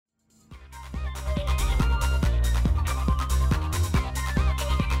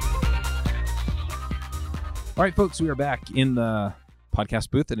All right, folks, we are back in the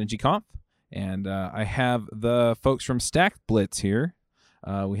podcast booth at NGConf, and I have the folks from StackBlitz here.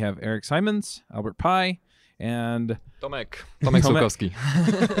 We have Eric Simons, Albert Pye, and Tomek Sulkowski.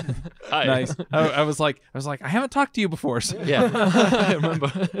 Hi. Nice. I was like, I haven't talked to you before. So. Yeah, I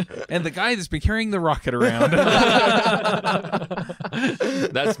remember. And the guy that's been carrying the rocket around.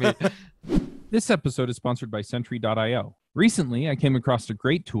 That's me. This episode is sponsored by Sentry.io. Recently, I came across a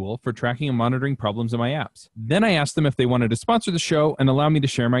great tool for tracking and monitoring problems in my apps. Then I asked them if they wanted to sponsor the show and allow me to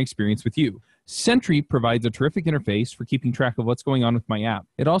share my experience with you. Sentry provides a terrific interface for keeping track of what's going on with my app.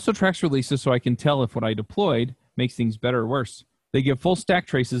 It also tracks releases so I can tell if what I deployed makes things better or worse. They give full stack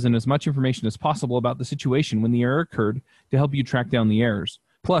traces and as much information as possible about the situation when the error occurred to help you track down the errors.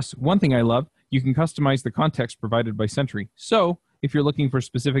 Plus, one thing I love, you can customize the context provided by Sentry. So, if you're looking for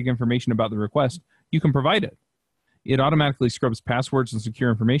specific information about the request, you can provide it. It automatically scrubs passwords and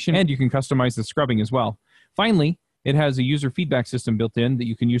secure information, and you can customize the scrubbing as well. Finally, it has a user feedback system built in that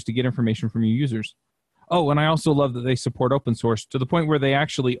you can use to get information from your users. Oh, and I also love that they support open source to the point where they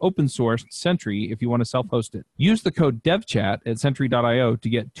actually open sourced Sentry if you want to self-host it. Use the code DevChat at Sentry.io to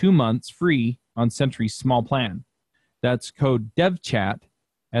get 2 months free on Sentry's small plan. That's code DevChat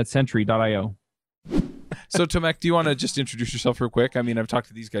at Sentry.io. So, Tomek, do you want to just introduce yourself real quick? I mean, I've talked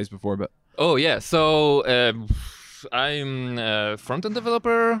to these guys before, but... Oh, yeah. So I'm a front-end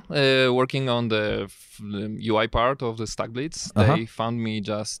developer working on the UI part of the StackBlitz. They found me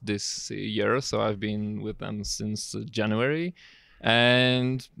just this year, so I've been with them since January.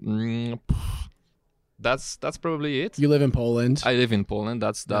 And that's probably it. You live in Poland. I live in Poland.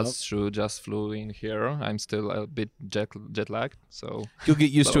 That's true. Just flew in here. I'm still a bit jet lagged, so you'll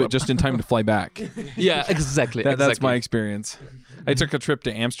get used to it just in time to fly back. Yeah, exactly. That's my experience. I took a trip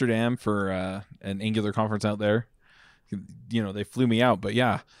to Amsterdam for an Angular conference out there. You know, they flew me out, but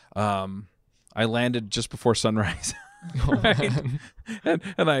yeah, I landed just before sunrise. Right? and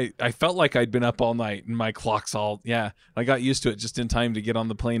I felt like I'd been up all night, and my clock's I got used to it just in time to get on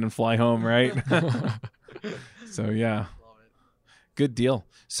the plane and fly home, right? So yeah, good deal.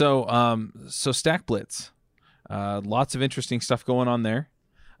 So StackBlitz, lots of interesting stuff going on there.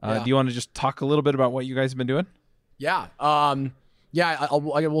 Do you want to just talk a little bit about what you guys have been doing? Yeah.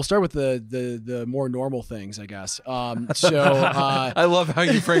 We'll start with the more normal things, I guess. I love how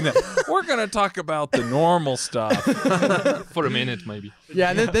you frame that. We're going to talk about the normal stuff for a minute, maybe.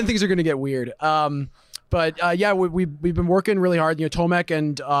 Yeah, and then things are going to get weird. We've been working really hard. You know, Tomek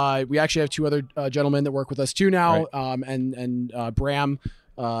and we actually have two other gentlemen that work with us too now. Right. And Bram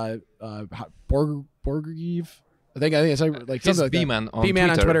Borgiev. I think it's like he's something like B-Man that. B-Man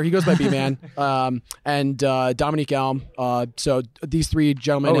on Twitter. He goes by B-Man. And Dominique Elm. So these three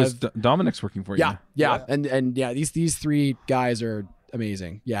gentlemen Dominic's working for you. Yeah. And these three guys are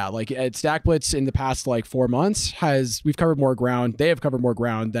amazing. Yeah, like at StackBlitz in the past 4 months we've covered more ground. They have covered more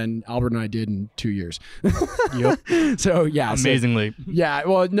ground than Albert and I did in 2 years. Yep. So yeah. Amazingly.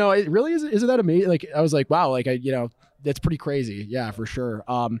 Well, no, it really is. Isn't that amazing? Like I was like, wow, that's pretty crazy. Yeah, for sure.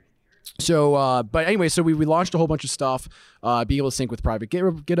 But anyway, so we launched a whole bunch of stuff, being able to sync with private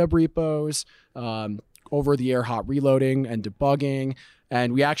GitHub repos, over-the-air hot reloading and debugging.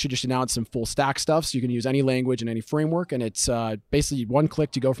 And we actually just announced some full stack stuff, so you can use any language and any framework. And it's basically one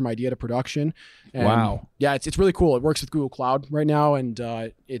click to go from idea to production. And wow. Yeah, it's really cool. It works with Google Cloud right now, and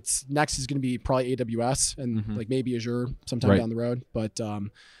it's next is going to be probably AWS and maybe Azure sometime down the road. But so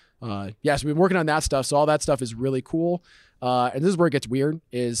we've been working on that stuff. So all that stuff is really cool. And this is where it gets weird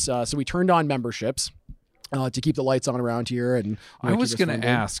so we turned on memberships to keep the lights on around here. And I was going to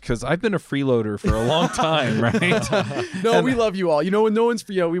ask, because I've been a freeloader for a long time, right? No, we love you all. You know, no one's,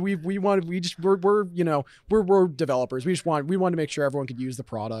 we're developers. We want to make sure everyone could use the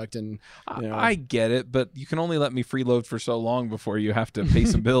product. And I get it, but you can only let me freeload for so long before you have to pay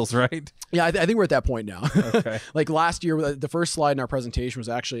some bills, right? Yeah, I think we're at that point now. Okay. Like last year, the first slide in our presentation was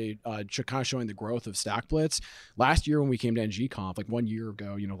actually kind of showing the growth of StackBlitz. Last year when we came to NGConf, like 1 year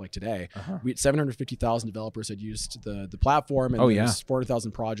ago, like today, we had 750,000 developers had used the platform, and there's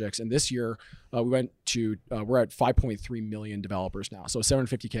 400,000 projects. And this year, we went to we're at 5.3 million developers now. So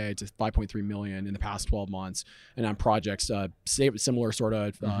 750K to 5.3 million in the past 12 months, and on projects, similar sort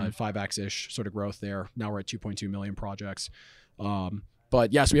of 5x-ish sort of growth there. Now we're at 2.2 million projects.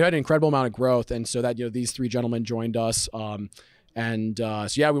 But yes, we had an incredible amount of growth, and so that these three gentlemen joined us, we want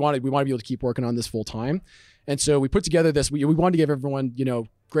to be able to keep working on this full time, and so we put together this. We wanted to give everyone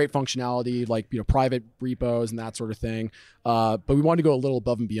great functionality like private repos and that sort of thing, but we wanted to go a little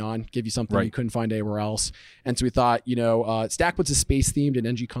above and beyond, give you something you couldn't find anywhere else. And so we thought, StackBlitz is space themed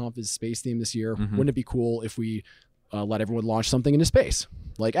and NGConf is space themed this year. Wouldn't it be cool if we let everyone launch something into space,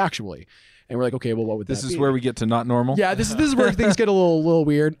 like actually. And we're like, okay, well, what would this that is be? where we get to not normal? Yeah, this is where things get a little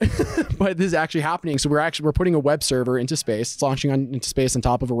weird, but this is actually happening. So we're putting a web server into space. It's launching into space on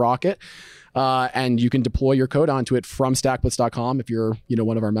top of a rocket, and you can deploy your code onto it from stackblitz.com if you're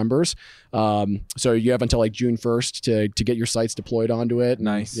one of our members. So you have until like June 1st to get your sites deployed onto it. And,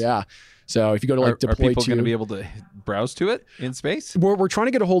 Nice. Yeah. So if you go to like deploy are people going to be able to browse to it in space? We're trying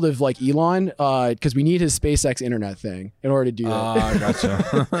to get a hold of like Elon because we need his SpaceX internet thing in order to do that.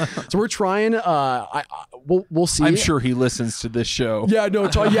 Gotcha. So we're trying. We'll see. I'm sure he listens to this show. Yeah, no,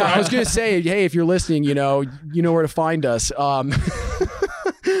 I was gonna say, hey, if you're listening, you know where to find us.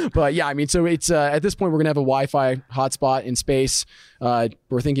 But yeah, I mean, so it's at this point we're gonna have a Wi-Fi hotspot in space.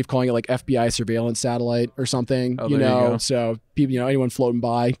 We're thinking of calling it like FBI surveillance satellite or something. Oh, there you go. So people, anyone floating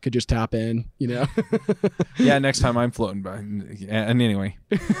by could just tap in. Yeah, next time I'm floating by. And anyway.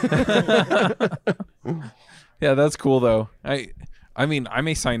 Yeah, that's cool though. I mean, I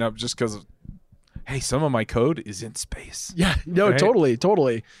may sign up just because. Hey, some of my code is in space. Yeah, no, right?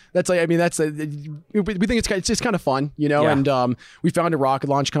 totally. That's like, I mean, that's we think it's just kind of fun, Yeah. And we found a rocket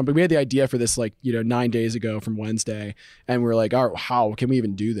launch company. We had the idea for this 9 days ago from Wednesday, and we were like, oh, how can we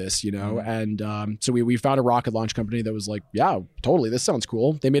even do this, And so we found a rocket launch company that was like, yeah, totally, this sounds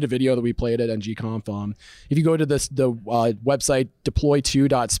cool. They made a video that we played at NGConf. If you go to the website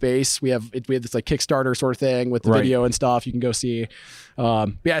deploy2.space, we have this like Kickstarter sort of thing with the video and stuff. You can go see. Yeah,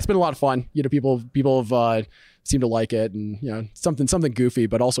 it's been a lot of fun. People have seemed to like it, and something goofy,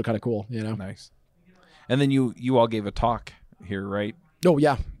 but also kind of cool. Nice. And then you all gave a talk here, right? Oh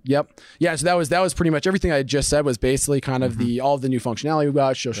yeah, yep, yeah. So that was pretty much everything I just said was basically kind of all of the new functionality we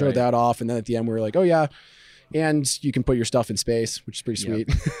got. She'll show that off, and then at the end we were like, oh yeah, and you can put your stuff in space, which is pretty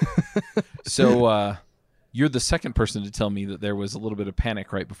sweet. So you're the second person to tell me that there was a little bit of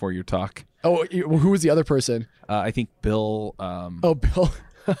panic right before your talk. Oh, who was the other person? I think Bill. Oh, Bill.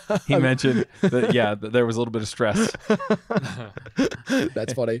 He mentioned that that there was a little bit of stress.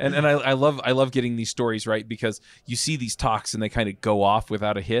 That's funny. And I love getting these stories, right? Because you see these talks and they kind of go off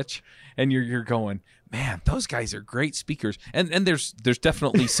without a hitch, and you're going, man, those guys are great speakers. And there's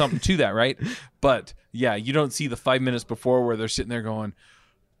definitely something to that, right? But yeah, you don't see the 5 minutes before where they're sitting there going,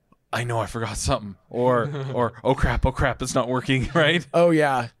 I know I forgot something, or oh crap, it's not working, right? Oh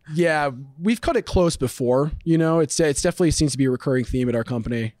yeah, we've cut it close before. It's definitely seems to be a recurring theme at our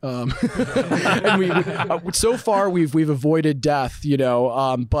company. And so far we've avoided death,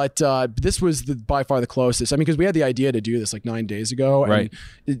 but this was by far the closest. I mean, because we had the idea to do this like 9 days ago, right?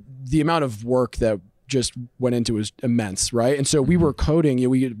 And the amount of work that just went into was immense, right? And so we were coding.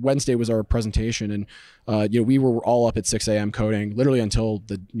 Wednesday was our presentation, and we were all up at 6 a.m. coding, literally until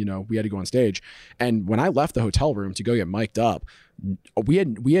we had to go on stage. And when I left the hotel room to go get mic'd up,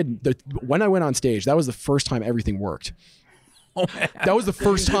 when I went on stage, that was the first time everything worked. Oh, that was the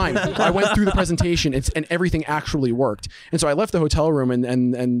first time I went through the presentation and everything actually worked. And so I left the hotel room and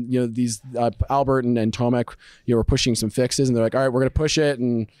these Albert and Tomek were pushing some fixes, and they're like, all right, we're gonna push it.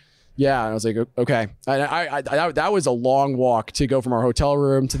 And yeah, I was like, okay. I that was a long walk to go from our hotel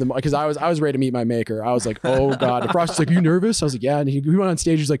room to because I was ready to meet my maker. I was like, oh god. And Frost was like, are you nervous? I was like, yeah. And he went on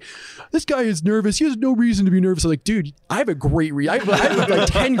stage. He's like, this guy is nervous. He has no reason to be nervous. I was like, dude, I have a great reason. I have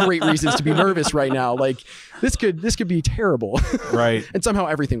like 10 great reasons to be nervous right now. Like this could be terrible. Right. And somehow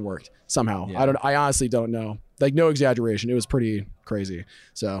everything worked. Somehow. Yeah. I honestly don't know. Like no exaggeration. It was pretty crazy.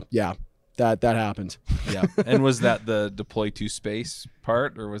 So yeah. That happened. Yeah. And was that the deploy to space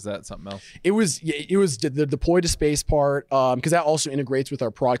part, or was that something else? It was the deploy to space part, because that also integrates with our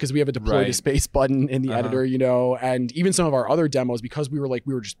product, because we have a deploy to space button in the editor, and even some of our other demos, because we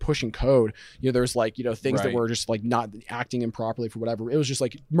were just pushing code, there's things that were just like not acting improperly for whatever. It was just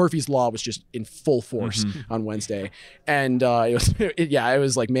like Murphy's Law was just in full force on Wednesday. And it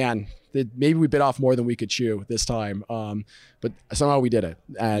was like, man, maybe we bit off more than we could chew this time. But somehow we did it.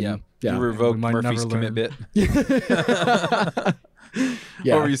 And you revoked Murphy's commit bit. Yeah.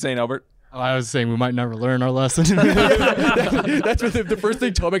 What were you saying, Albert? I was saying we might never learn our lesson. That's what the first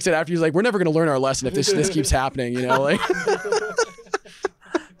thing Tomek said after. He's like, we're never going to learn our lesson if this keeps happening, like.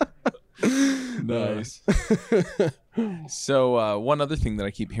 Nice. So one other thing that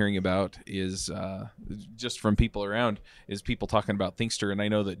I keep hearing about is just from people around is people talking about Thinkster, and I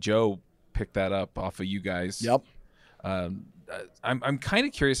know that Joe picked that up off of you guys. Yep. I'm kind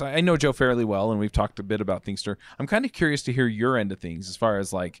of curious. I know Joe fairly well, and we've talked a bit about Thinkster. I'm kind of curious to hear your end of things as far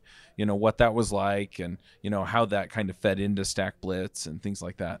as like, what that was like, and how that kind of fed into StackBlitz and things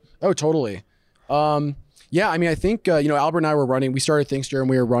like that. Oh, totally. Yeah, I mean, I think, Albert and I we started Thinkster and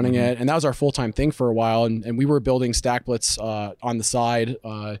we were running it, and that was our full-time thing for a while. And we were building StackBlitz on the side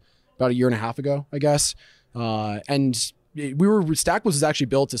about a year and a half ago, I guess. And StackBlitz was actually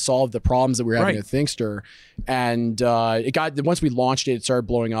built to solve the problems that we were having at Thinkster, and once we launched it, it started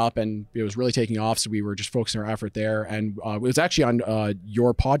blowing up, and it was really taking off. So we were just focusing our effort there, and it was actually on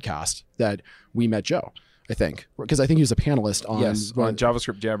your podcast that we met Joe, I think, because I think he was a panelist on on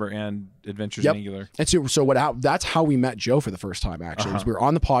JavaScript, Jabber, and Adventures in Angular. And so that's how we met Joe for the first time. Actually, was we were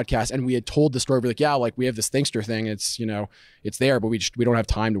on the podcast and we had told the story. We're like, yeah, like we have this Thinkster thing. It's it's there, but we don't have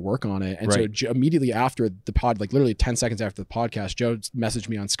time to work on it. And so immediately after the pod, like literally 10 seconds after the podcast, Joe messaged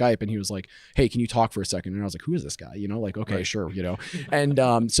me on Skype and he was like, hey, can you talk for a second? And I was like, who is this guy? Like, okay, sure,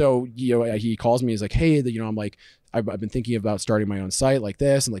 And so he calls me. He's like, hey, I'm like, I've been thinking about starting my own site like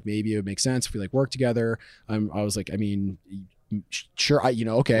this, and like maybe it would make sense if we like work together. I was like, I mean, sure,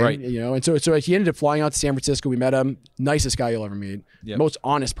 okay, right. And so he ended up flying out to San Francisco. We met him, nicest guy you'll ever meet, most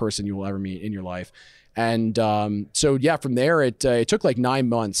honest person you will ever meet in your life. And so from there it took like 9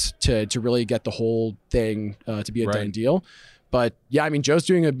 months to really get the whole thing to be a done deal. But yeah, I mean, Joe's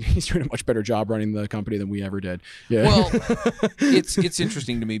doing a much better job running the company than we ever did. Yeah. Well, it's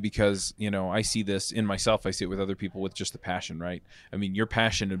interesting to me because, I see this in myself. I see it with other people with just the passion, right? I mean, your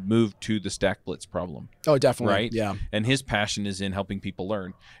passion had moved to the StackBlitz problem. Oh, definitely. Right? Yeah. And his passion is in helping people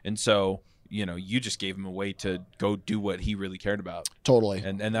learn. And so, you just gave him a way to go do what he really cared about. Totally.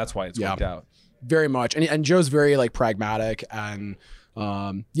 And that's why it's worked out. Very much. And Joe's very like pragmatic and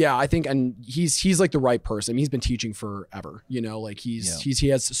I think, and he's like the right person. I mean, he's been teaching forever, like he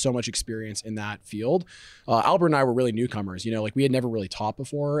has so much experience in that field. Albert and I were really newcomers, like we had never really taught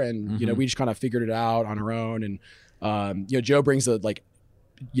before, and we just kind of figured it out on our own. And Joe brings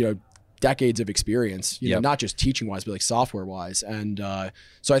decades of experience, not just teaching wise, but like software wise. And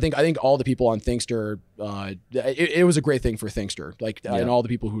so I think all the people on Thinkster, it was a great thing for Thinkster, and all the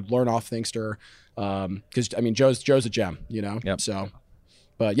people who learn off Thinkster, because I mean Joe's a gem, So.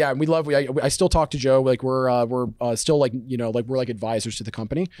 But yeah, I still talk to Joe. Like we're still like we're like advisors to the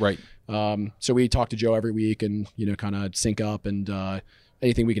company, right? So we talk to Joe every week and kind of sync up and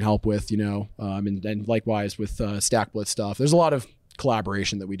anything we can help with, and likewise with StackBlitz stuff. There's a lot of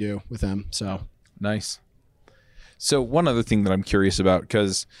collaboration that we do with him. So nice. So one other thing that I'm curious about,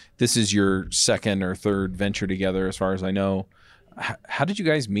 because this is your second or third venture together, as far as I know. How did you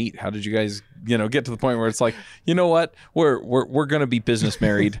guys meet? How did you guys, get to the point where it's like, you know what, we're gonna be business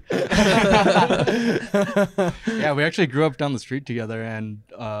married? Yeah, we actually grew up down the street together, and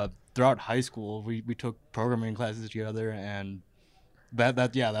throughout high school, we took programming classes together, and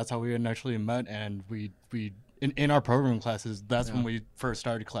that's how we initially met. And we in our programming classes, that's when we first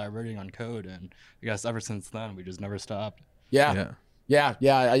started collaborating on code, and I guess ever since then we just never stopped. Yeah.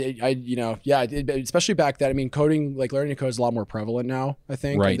 Especially back then. I mean, coding, like learning to code is a lot more prevalent now, I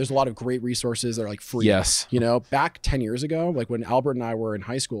think. Right. There's a lot of great resources that are like free. Yes. Back 10 years ago, like when Albert and I were in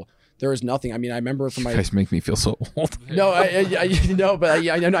high school, there was nothing. I mean, I remember from my. You guys make me feel so old. No,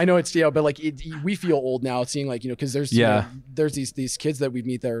 I know it's but like we feel old now, seeing like because there's there's these kids that we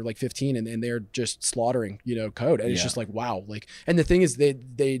meet that are like 15 and they're just slaughtering code, and it's just like wow, like. And the thing is they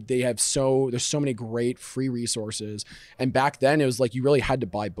have there's so many great free resources, and back then it was like you really had to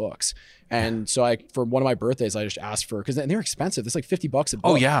buy books. And so for one of my birthdays, I just asked for, because they're expensive. It's like $50 a book.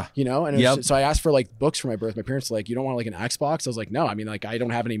 Oh yeah. And so I asked for like books for my birthday. My parents were like, you don't want like an Xbox? I was like, no, I mean, like I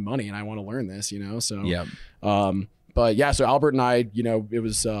don't have any money and I want to learn this, so. Yeah. But yeah, so Albert and I, it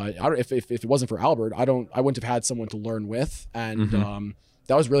was, if it wasn't for Albert, I wouldn't have had someone to learn with. And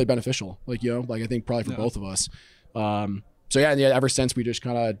that was really beneficial. Like, I think probably for both of us. So yeah, ever since we just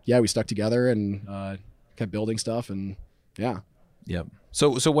kind of, we stuck together and kept building stuff and yeah. Yep.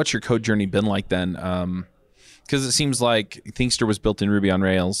 So what's your code journey been like then? Because it seems like Thinkster was built in Ruby on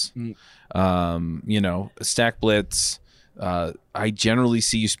Rails. StackBlitz. I generally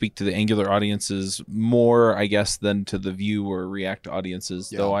see you speak to the Angular audiences more, I guess, than to the Vue or React audiences,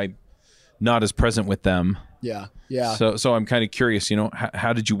 though I'm not as present with them. Yeah. So I'm kind of curious,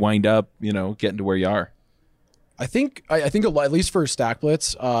 how did you wind up, getting to where you are? I think at least for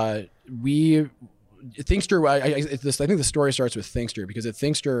StackBlitz, Thinkster, I think the story starts with Thinkster, because at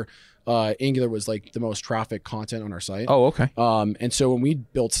Thinkster, Angular was like the most traffic content on our site. Oh, okay. And so when we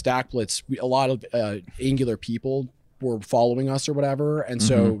built StackBlitz, a lot of Angular people were following us or whatever, and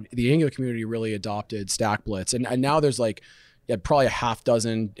so the Angular community really adopted StackBlitz, and now there's like probably a half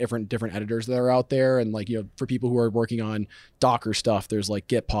dozen different editors that are out there, and like for people who are working on Docker stuff, there's like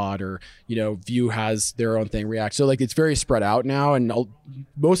Gitpod, or Vue has their own thing, React. So like it's very spread out now, and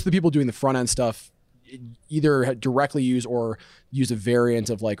most of the people doing the front end stuff either directly use or use a variant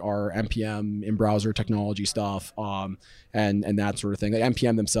of like our npm in browser technology stuff, and that sort of thing. Like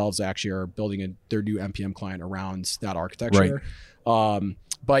npm themselves actually are building their new npm client around that architecture.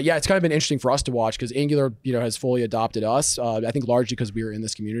 But yeah, it's kind of been interesting for us to watch because Angular, has fully adopted us. I think largely because we were in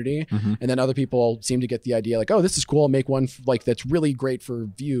this community, and then other people seem to get the idea like, oh, this is cool. I'll make one like that's really great for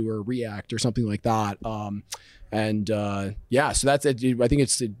Vue or React or something like that. So that's it. I think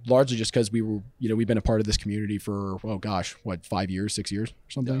it's largely just because we were, we've been a part of this community for 5 years, 6 years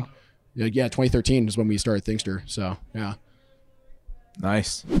or something. Yeah, 2013 is when we started Thinkster. So yeah.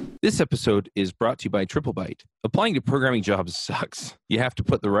 Nice. This episode is brought to you by TripleByte. Applying to programming jobs sucks. You have to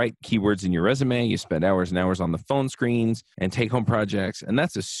put the right keywords in your resume. You spend hours and hours on the phone screens and take-home projects, and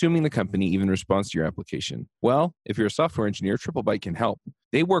that's assuming the company even responds to your application. Well, if you're a software engineer, TripleByte can help.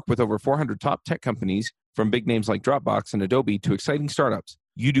 They work with over 400 top tech companies, from big names like Dropbox and Adobe to exciting startups.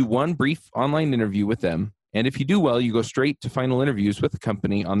 You do one brief online interview with them, and if you do well, you go straight to final interviews with the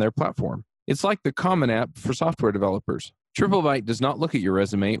company on their platform. It's like the Common App for software developers. TripleByte does not look at your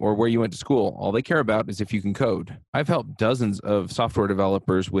resume or where you went to school. All they care about is if you can code. I've helped dozens of software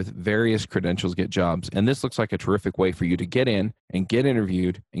developers with various credentials get jobs, and this looks like a terrific way for you to get in and get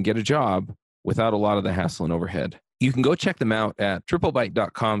interviewed and get a job without a lot of the hassle and overhead. You can go check them out at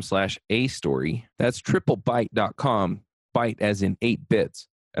triplebyte.com/astory. That's triplebyte.com, byte as in 8 bits.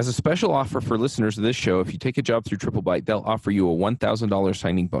 As a special offer for listeners of this show, if you take a job through TripleByte, they'll offer you a $1,000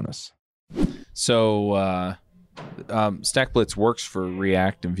 signing bonus. So, StackBlitz works for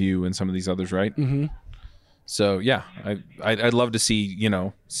React and Vue and some of these others, right? Mm-hmm. So yeah, I'd love to see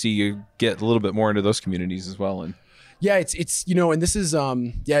you get a little bit more into those communities as well. And yeah, it's and this is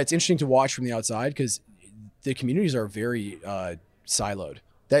it's interesting to watch from the outside because the communities are very siloed.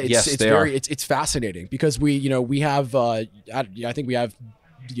 It's fascinating because we have I think we have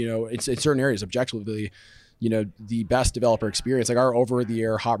in certain areas objectively the best developer experience. Like our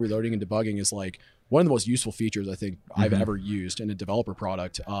over-the-air hot reloading and debugging is like one of the most useful features I think I've ever used in a developer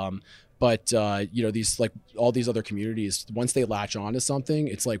product. But these like all these other communities, once they latch on to something,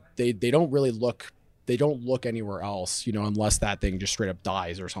 it's like they don't really look. They don't look anywhere else, unless that thing just straight up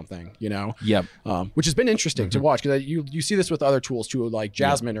dies or something, Yep. Which has been interesting to watch because you see this with other tools too, like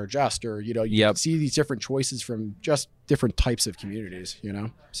Jasmine or Jest, or you see these different choices from just different types of communities,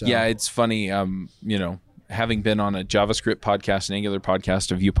 So yeah, it's funny, having been on a JavaScript podcast, an Angular podcast,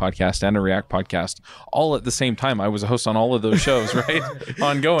 a Vue podcast, and a React podcast, all at the same time. I was a host on all of those shows, right?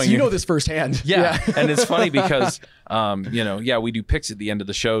 Ongoing. So this firsthand. Yeah. And it's funny because, we do picks at the end of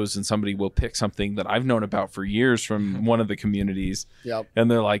the shows, and somebody will pick something that I've known about for years from one of the communities. Yep.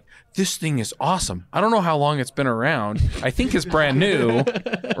 And they're like, this thing is awesome. I don't know how long it's been around. I think it's brand new,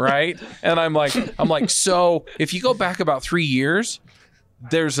 right? And I'm like, so if you go back about 3 years,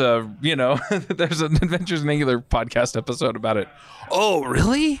 there's an Adventures in Angular podcast episode about it. Oh,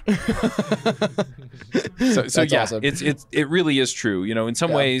 really? so yeah, awesome. It really is true. In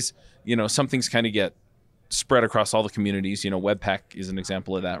some ways, some things kind of get spread across all the communities. Webpack is an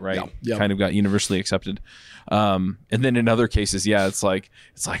example of that, right? Yeah. Kind of got universally accepted. And then in other cases, it's like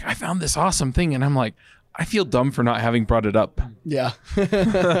I found this awesome thing, and I'm like, I feel dumb for not having brought it up. Yeah.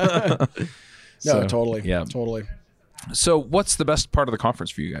 Totally. Yeah, totally. So what's the best part of the conference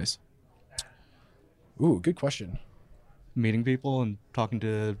for you guys? Ooh, good question. Meeting people and talking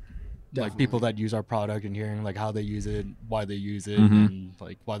to like people that use our product and hearing like how they use it, why they use it, and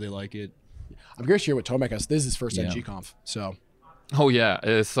like why they like it. I'm curious to hear what Tomek has. This is his first NGConf, so. Oh yeah,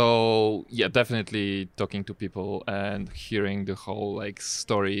 definitely talking to people and hearing the whole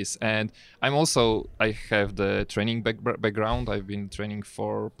stories. And I have the training background. I've been training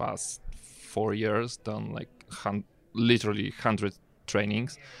for past 4 years, done literally 100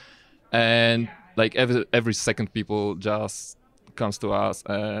 trainings, and every second people just comes to us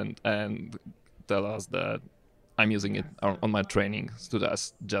and tell us that I'm using it on my trainings. To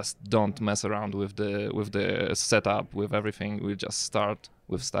us, just don't mess around with the setup, with everything. We just start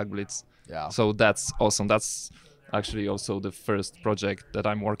with StackBlitz. Yeah. So that's awesome. That's actually also the first project that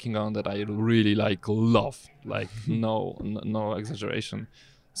I'm working on that I really love. No exaggeration.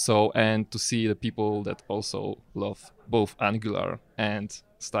 So, and to see the people that also love both Angular and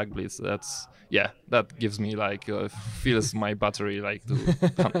StackBlitz, that gives me fills my battery to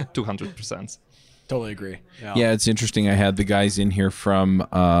 200%. Totally agree. Yeah, it's interesting. I had the guys in here from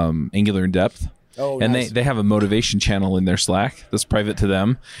Angular in Depth. Oh, and nice. they have a motivation channel in their Slack that's private to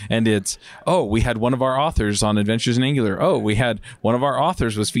them. And it's, we had one of our authors on Adventures in Angular. We had one of our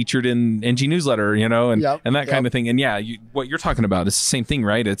authors was featured in NG Newsletter, and that kind of thing. And yeah, what you're talking about is the same thing,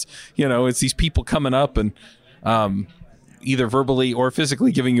 right? It's, it's these people coming up and either verbally or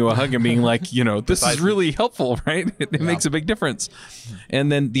physically giving you a hug and being like, this is really helpful, right? It makes a big difference. And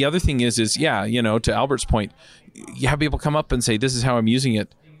then the other thing is to Albert's point, you have people come up and say, this is how I'm using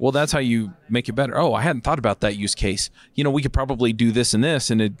it. well, that's how you make it better. Oh, I hadn't thought about that use case. We could probably do this and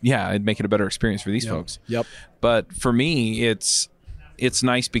this, and it'd make it a better experience for these folks. Yep. But for me, it's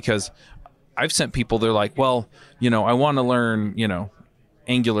nice because I've sent people, they're like, well, I want to learn,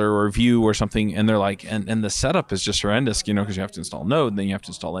 Angular or Vue or something, and they're like, and the setup is just horrendous, because you have to install Node, and then you have to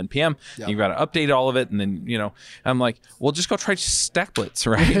install NPM, and you've got to update all of it, and then I'm like, well, just go try StackBlitz,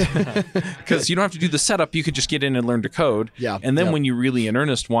 right? Because you don't have to do the setup, you could just get in and learn to code, and then when you really in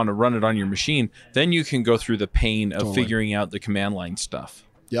earnest want to run it on your machine, then you can go through the pain of figuring out the command line stuff.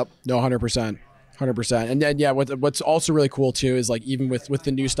 Yep. No, 100%. 100%. And then, what's also really cool too is like even with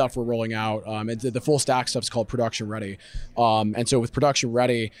the new stuff we're rolling out, the full stack stuff is called production ready. And so with production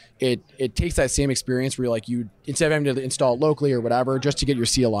ready, it takes that same experience where you instead of having to install it locally or whatever, just to get your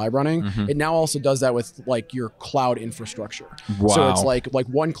CLI running, it now also does that with like your cloud infrastructure. Wow. So it's like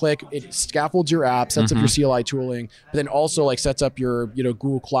one click, it scaffolds your app, sets up your CLI tooling, but then also like sets up your,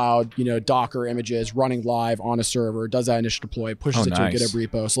 Google Cloud, Docker images running live on a server, does that initial deploy, pushes it to a GitHub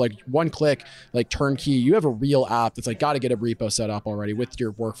repo. So like one click, like turnkey, you have a real app that's like got a GitHub repo set up already with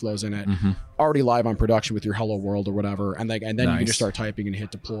your workflows in it, already live on production with your Hello World or whatever, and then you can just start typing and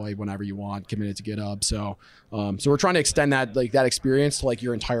hit deploy whenever you want, commit it to GitHub. So so we're trying to extend that that experience to like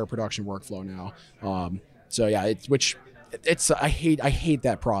your entire production workflow now. So yeah, I hate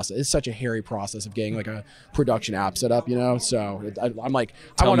that process. It's such a hairy process of getting like a production app set up, So I'm like,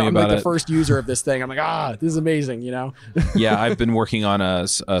 I'm like the first user of this thing. I'm like, this is amazing, Yeah, I've been working on a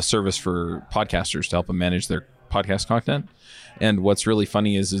service for podcasters to help them manage their podcast content. And what's really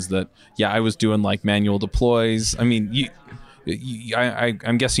funny is that I was doing like manual deploys. I mean,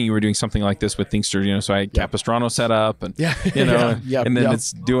 I'm guessing you were doing something like this with Thinkster, so I had Capistrano set up, and and then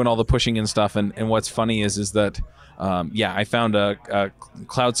it's doing all the pushing and stuff. And what's funny is that I found a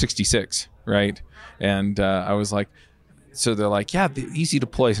Cloud 66, right? And I was like, so they're like, the easy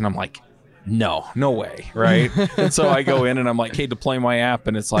deploys, and I'm like, no way, right? And so I go in and I'm like, hey, deploy my app,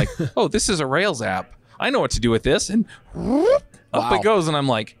 and it's like, oh, this is a Rails app. I know what to do with this, and up it goes, and I'm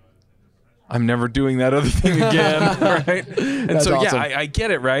like, I'm never doing that other thing again, right? And That's so awesome. I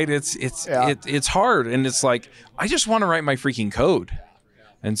get it, right? It's hard, and it's like I just want to write my freaking code,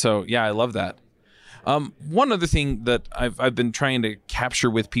 and so I love that. One other thing that I've been trying to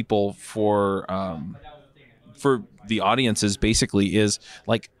capture with people for the audiences basically is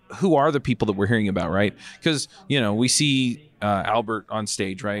like, who are the people that we're hearing about, right? Because we see Albert on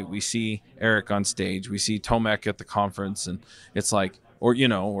stage, right? We see Eric on stage. We see Tomek at the conference, and it's like, or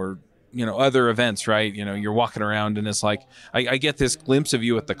other events, right? You're walking around, and it's like I get this glimpse of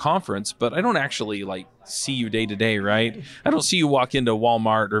you at the conference, but I don't actually like see you day to day, right? I don't see you walk into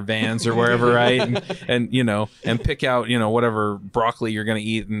Walmart or Vans or wherever, right? And pick out whatever broccoli you're going to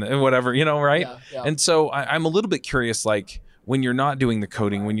eat and whatever, right? Yeah. And so I'm a little bit curious, like, when you're not doing the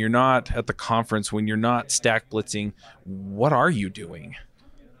coding, when you're not at the conference, when you're not stack blitzing, what are you doing?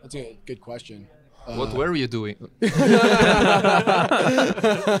 That's a good question. What were you doing?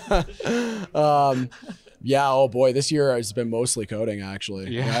 Oh boy, this year has been mostly coding actually.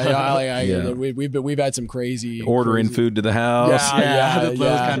 We've had some crazy ordering food to the house. Those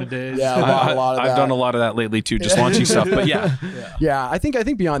kind of days. Yeah, a lot of that. I've done a lot of that lately too, just launching stuff. But I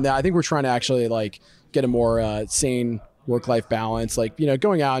think beyond that, I think we're trying to actually like get a more sane work-life balance, like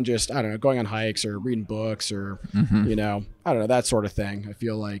going out and just going on hikes or reading books or that sort of thing. I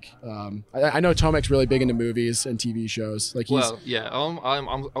feel like I know Tomek's really big into movies and TV shows. Like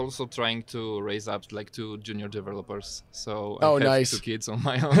I'm also trying to raise up like 2 junior developers. So I have nice. 2 kids on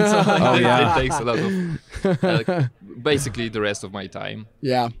my own. So it takes a lot of basically the rest of my time.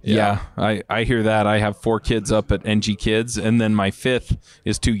 Yeah. I hear that. I have 4 kids up at NG Kids, and then my 5th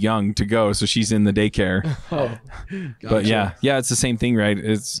is too young to go, so she's in the daycare. But it's the same thing, right?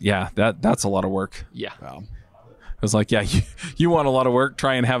 It's that's a lot of work. Yeah. Wow. I was like, you want a lot of work,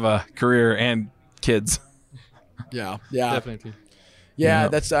 try and have a career and kids. Yeah. Definitely. Yeah,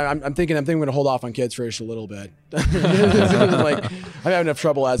 that's. I'm thinking I'm going to hold off on kids for just a little bit. Like I'm having enough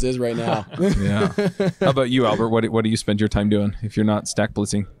trouble as is right now. Yeah. How about you, Albert? What do you spend your time doing if you're not stack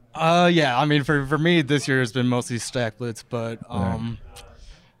blitzing? I mean, for me, this year has been mostly stack blitz, but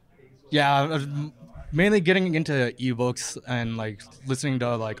mainly getting into ebooks and like listening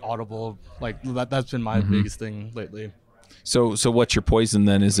to like Audible, like that's been my biggest thing lately. So what's your poison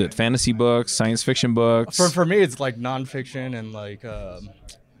then? Is it fantasy books, science fiction books? For me, it's like nonfiction and like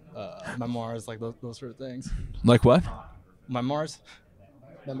memoirs, like those sort of things. Like what? Memoirs.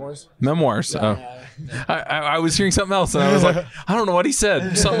 Memoirs. Yeah. I was hearing something else, and I was like, I don't know what he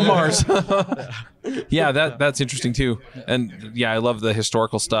said. Something Mars. That's interesting too. And I love the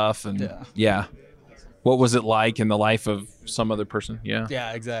historical stuff. And what was it like in the life of some other person? Yeah.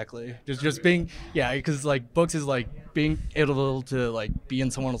 Yeah, exactly. Just being, yeah, because like books is like being able to like be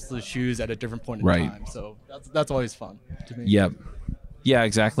in someone else's shoes at a different point in Right. time. So that's always fun to me. Yep. Yeah,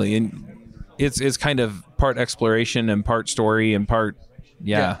 exactly. And it's kind of part exploration and part story and part,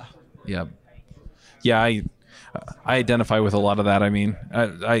 yeah. Yeah. I identify with a lot of that. I mean,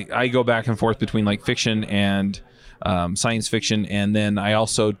 I go back and forth between like fiction and science fiction, and then I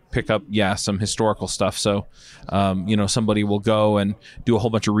also pick up some historical stuff. So somebody will go and do a whole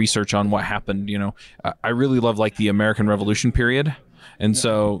bunch of research on what happened. I really love like the American Revolution period, and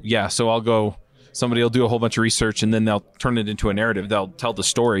so I'll go. Somebody will do a whole bunch of research, and then they'll turn it into a narrative. They'll tell the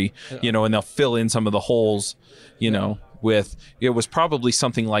story, and they'll fill in some of the holes, with it was probably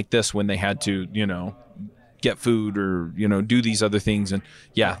something like this when they had to get food or do these other things. And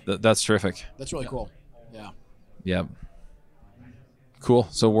that's terrific. That's really cool. Yeah. Cool.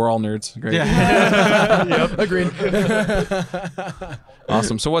 So we're all nerds. Great. Yep. Agreed.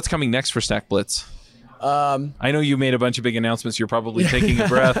 Awesome. So what's coming next for Stack Blitz? I know you made a bunch of big announcements. You're probably taking a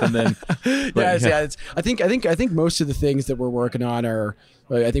breath and then. I think most of the things that we're working on are.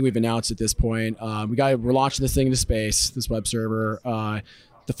 I think we've announced at this point. We're launching this thing into space. This web server.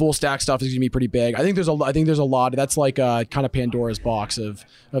 The full stack stuff is going to be pretty big. I think there's a lot. That's like kind of Pandora's box of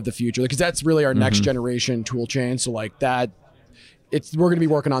the future, because that's really our next generation tool chain. So like that, we're going to be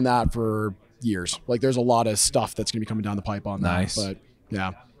working on that for years. Like there's a lot of stuff that's going to be coming down the pipe on that. Nice. But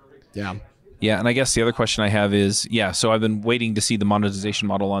yeah. Yeah, and I guess the other question I have is, so I've been waiting to see the monetization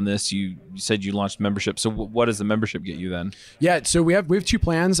model on this. You said you launched membership. So what does the membership get you then? Yeah, so we have two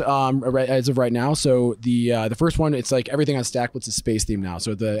plans as of right now. So the first one, it's like everything on StackBlitz is space themed now.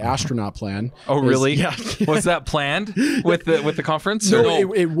 So the astronaut plan. Oh, really? Yeah. Was that planned with the conference?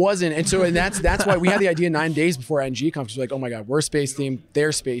 No, it wasn't. And that's why we had the idea 9 days before NG conference. We're like, oh my god, we're space themed.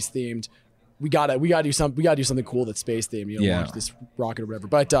 They're space themed. We gotta do something cool that's space themed, launch this rocket or whatever.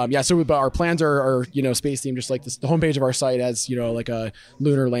 But but our plans are space themed, just like this. The homepage of our site has like a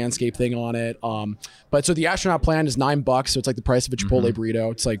lunar landscape thing on it. But so the astronaut plan is $9, so it's like the price of a Chipotle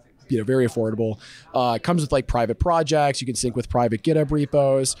burrito. It's like very affordable. It comes with like private projects. You can sync with private GitHub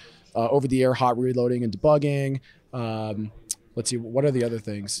repos, over the air hot reloading and debugging. Let's see, what are the other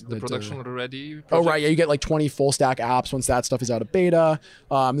things? The production ready project? Oh, right. Yeah, you get like 20 full stack apps once that stuff is out of beta.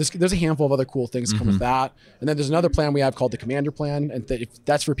 There's a handful of other cool things that come with that. And then there's another plan we have called the Commander plan. And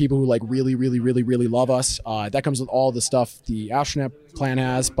that's for people who like really, really, really, really love us. That comes with all the stuff the astronaut plan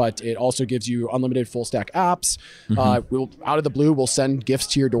has, but it also gives you unlimited full stack apps. We'll out of the blue, we'll send gifts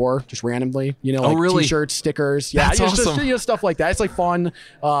to your door just randomly, like really? t-shirts, stickers. Yeah, that's awesome. Just stuff like that. It's like fun.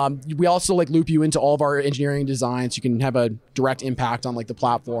 We also like loop you into all of our engineering designs. You can have a direct impact on like the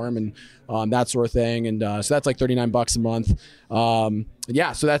platform and that sort of thing. And so that's like $39 a month. So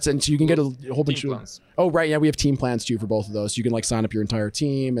you can get a whole bunch of plans. Oh, right. Yeah, we have team plans too for both of those. So you can like sign up your entire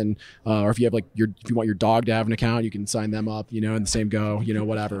team, and or if you have like if you want your dog to have an account, you can sign them up, in the same go,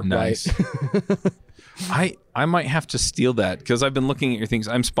 whatever. Nice. Right? I might have to steal that, because I've been looking at your things.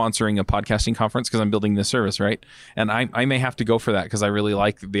 I'm sponsoring a podcasting conference because I'm building this service, right? And I may have to go for that because I really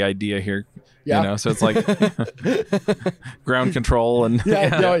like the idea here. Yeah. So it's like ground control and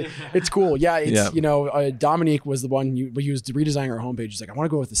No, it's cool. Yeah, it's Dominique was the one he was redesigning our homepage. He's like, I want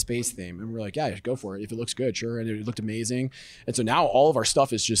to go with the space theme, and we're like, yeah, go for it if it looks good, sure. And it looked amazing. And so now all of our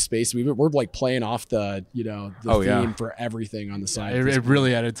stuff is just space. We're like playing off the theme for everything on the side. It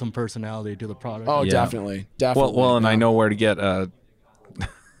really added some personality to the product. Oh, definitely. Well, and I know where to get a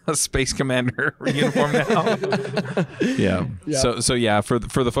Space Commander uniform now. Yeah. So for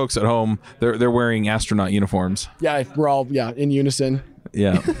the folks at home, they're wearing astronaut uniforms. Yeah, we're all in unison.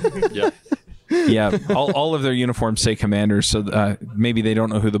 Yeah. Yeah, all of their uniforms say Commanders, so maybe they don't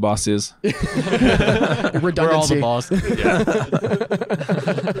know who the boss is. Redundancy. We're all the boss.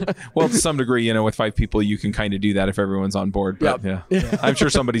 Well, to some degree, with 5 people, you can kind of do that if everyone's on board. But I'm sure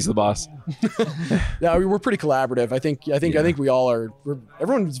somebody's the boss. Yeah, we're pretty collaborative. I think we all are.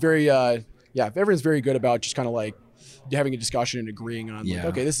 Everyone's very everyone's very good about just kind of like having a discussion and agreeing on like,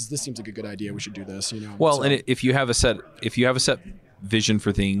 okay, this seems like a good idea. We should do this. Well, and if you have a set vision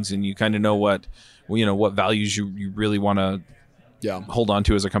for things, and you kind of know what values you really want to hold on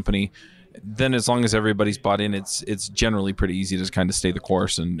to as a company, then as long as everybody's bought in, it's generally pretty easy to kind of stay the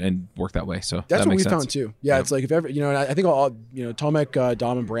course and work that way. So that's what we sense. Found too. Yeah, it's like if ever I think all Tomek,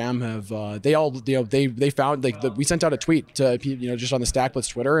 Dom, and Bram have they found like we sent out a tweet to just on the StackBlitz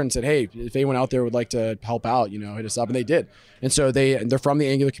Twitter and said, hey, if anyone out there would like to help out, hit us up, and they did. And so they're from the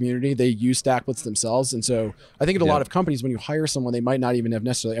Angular community. They use StackBlitz themselves, and so I think at a lot of companies, when you hire someone, they might not even have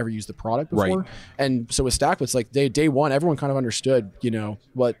necessarily ever used the product before. Right. And so with StackBlitz, like day one, everyone kind of understood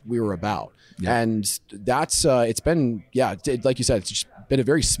what we were about. out. Yeah. And that's it's been like you said, it's just been a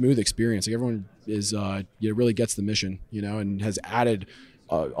very smooth experience. Like everyone is really gets the mission, and has added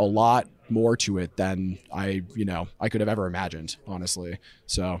a lot more to it than I could have ever imagined, honestly.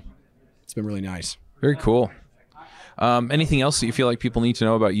 So it's been really nice. Very cool. Anything else that you feel like people need to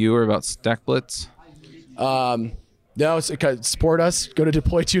know about you or about StackBlitz? No, support us. Go to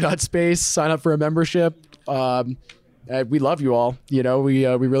deploy2.space, sign up for a membership. We love you all. We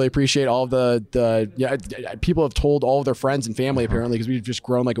really appreciate all the people have told all of their friends and family apparently, because we've just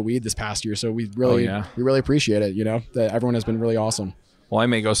grown like a weed this past year. So we really appreciate it. That everyone has been really awesome. Well, I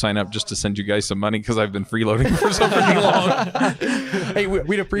may go sign up just to send you guys some money because I've been freeloading for so pretty long. Hey,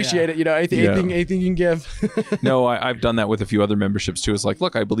 we'd appreciate it. Anything you can give. No, I've done that with a few other memberships too. It's like,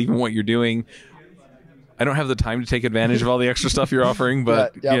 look, I believe in what you're doing. I don't have the time to take advantage of all the extra stuff you're offering,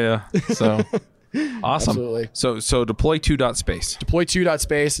 but yeah. So awesome. Absolutely. So deploy2.space.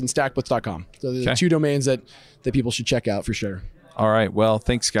 Deploy2.space and stackblitz.com. So there's 2 domains that people should check out for sure. All right. Well,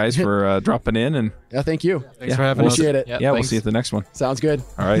 thanks guys for dropping in, and thank you. Thanks for having us. Appreciate it. Yeah, we'll see you at the next one. Sounds good.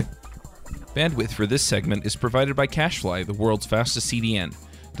 All right. Bandwidth for this segment is provided by CacheFly, the world's fastest CDN.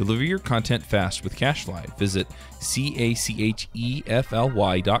 Deliver your content fast with CacheFly. Visit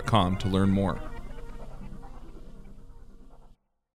CACHEFLY.com to learn more.